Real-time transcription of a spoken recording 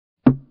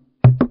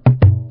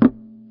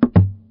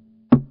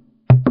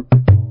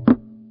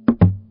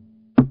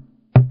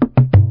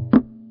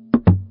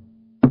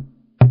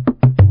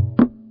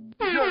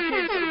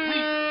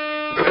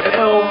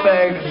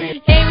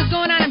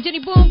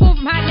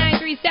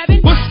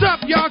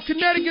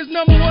niggas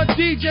 #1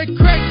 DJ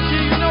Crazy,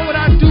 you know what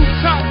I do,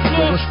 top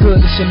floor. What's good?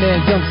 It's your man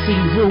Young C.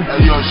 Roo.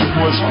 Hey yo, it's your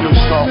boy Skill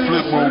Star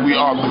Flipper. We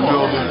out the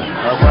building.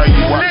 Alright,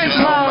 you watching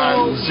Elm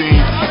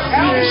Magazine.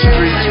 We in the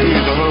streets, we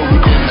in the hood, we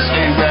getting this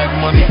A-Rap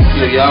money.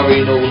 Yo, y'all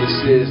already know what this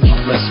is.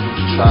 I'm messing with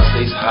the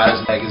Tri-State's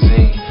hottest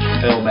magazine,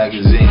 Elm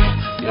Magazine.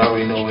 Y'all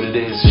already know what it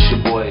is. It's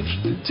your boy,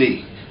 the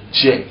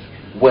DJ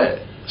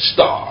Wet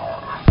Star.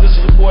 This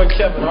is your boy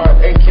Kevin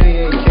Hart,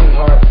 aka King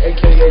Hart,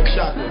 aka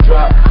Chocolate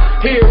Drop.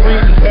 Here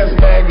reading the best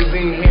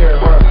magazine here in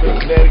Hartford,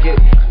 Connecticut.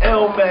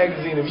 Elm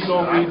Magazine. If you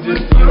don't read this,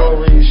 you don't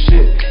read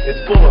shit. It's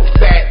full of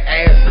fat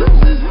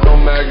asses.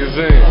 Elm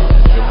Magazine,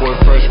 your boy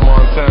Fresh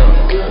Montana.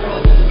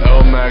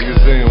 Elm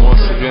Magazine,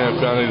 once again,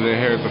 if y'all didn't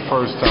hear it the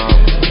first time,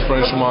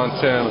 Fresh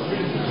Montana.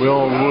 We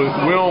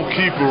don't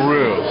keep it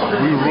real.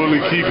 We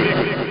really keep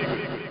it.